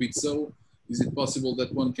to compete, so is it possible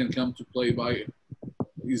that one can come to play by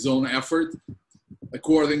his own effort?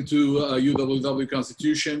 According to UWW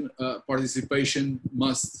Constitution, participation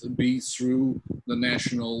must be through the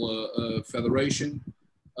national federation.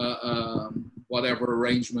 Whatever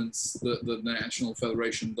arrangements the national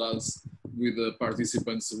federation does with the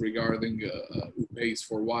participants regarding who pays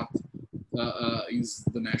for what is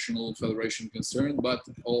the national federation concerned, but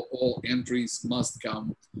all entries must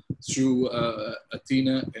come through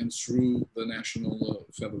Athena and through the national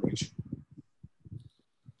federation.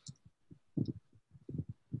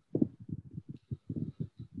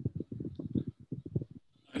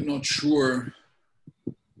 I'm not sure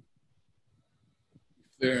if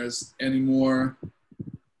there's any more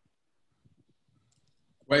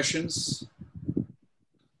questions.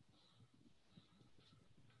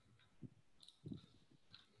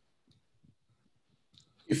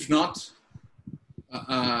 If not,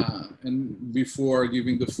 and before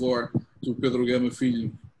giving the floor to Pedro Gama Filho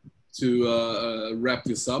to wrap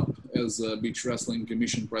this up as Beach Wrestling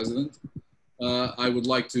Commission President, I would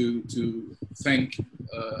like to thank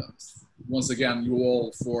once again you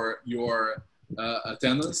all for your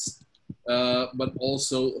attendance, but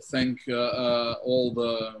also thank all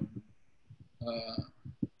the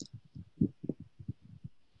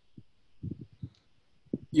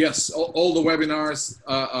yes, all the webinars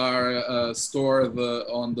are stored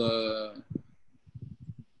on the.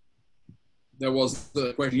 There was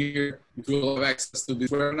the question here if you will have access to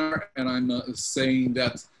this webinar, and I'm saying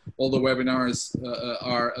that all the webinars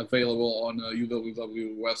are available on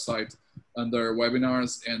UWW website under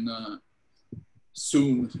webinars, and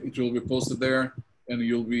soon it will be posted there, and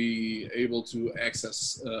you'll be able to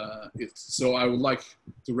access it. So I would like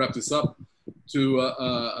to wrap this up to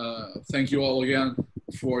thank you all again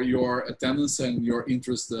for your attendance and your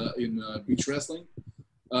interest in beach wrestling.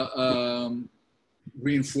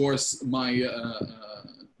 Reinforce my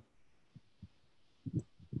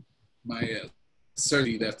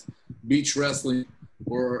certainty that beach wrestling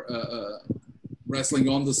or wrestling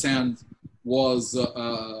on the sand was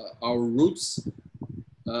our roots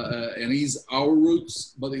and is our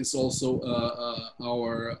roots, but it's also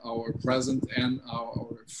our present and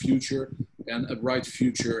our future, and a bright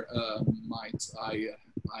future might I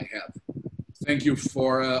have. Thank you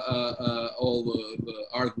for all the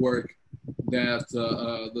artwork that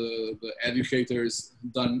the educators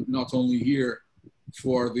done not only here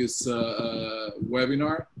for this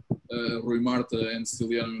webinar, Rui Marta and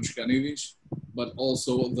Stiliano Muscanidis, but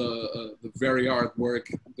also the very artwork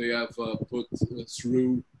they have put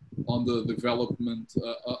through on the development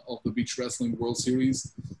of the Beach Wrestling World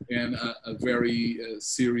Series, and a very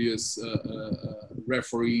serious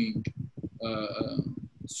refereeing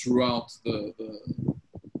throughout the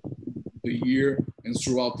year, and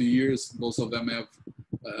throughout the years, both of them have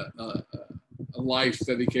a life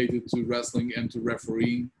dedicated to wrestling and to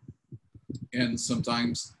refereeing. And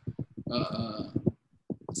sometimes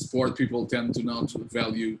sport people tend to not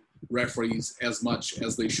value referees as much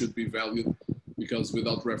as they should be valued, because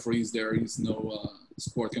without referees there is no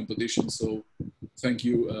sport competition. So thank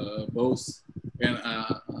you both, and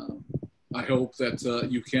I hope that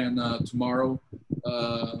you can tomorrow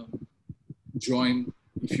join,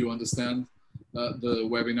 if you understand, the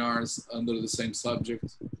webinars under the same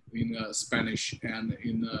subject in Spanish and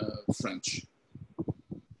in French.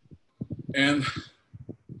 And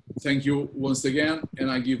thank you once again, and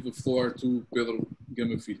I give the floor to Pedro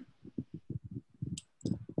Gama Filho.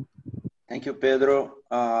 Thank you, Pedro.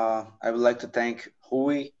 I would like to thank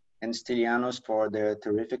Rui and Stilianos for their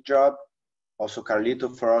terrific job. Also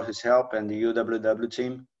Carlito for all his help, and the UWW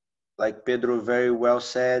team. Like Pedro very well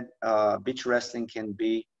said, beach wrestling can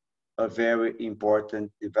be a very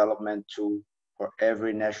important development tool for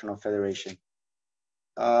every national federation.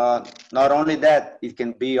 Not only that, it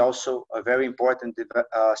can be also a very important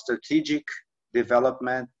strategic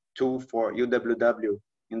development tool for UWW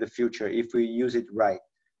in the future if we use it right.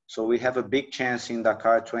 So we have a big chance in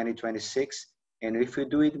Dakar 2026. And if we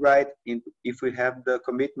do it right, if we have the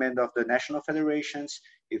commitment of the national federations,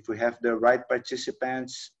 if we have the right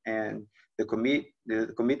participants and the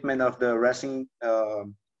commitment of the wrestling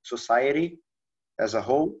society as a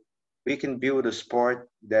whole, we can build a sport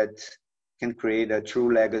that can create a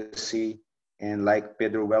true legacy. And like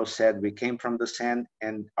Pedro well said, we came from the sand,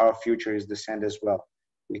 and our future is the sand as well.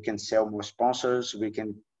 We can sell more sponsors, we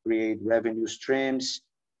can create revenue streams,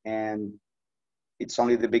 and it's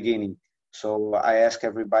only the beginning. So I ask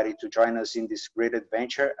everybody to join us in this great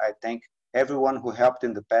adventure. I thank everyone who helped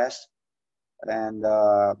in the past, and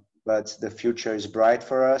but the future is bright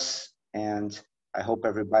for us, and I hope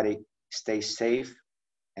everybody stays safe,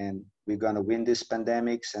 and we're gonna win this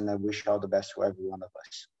pandemics, and I wish all the best to every one of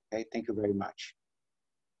us. Okay, thank you very much.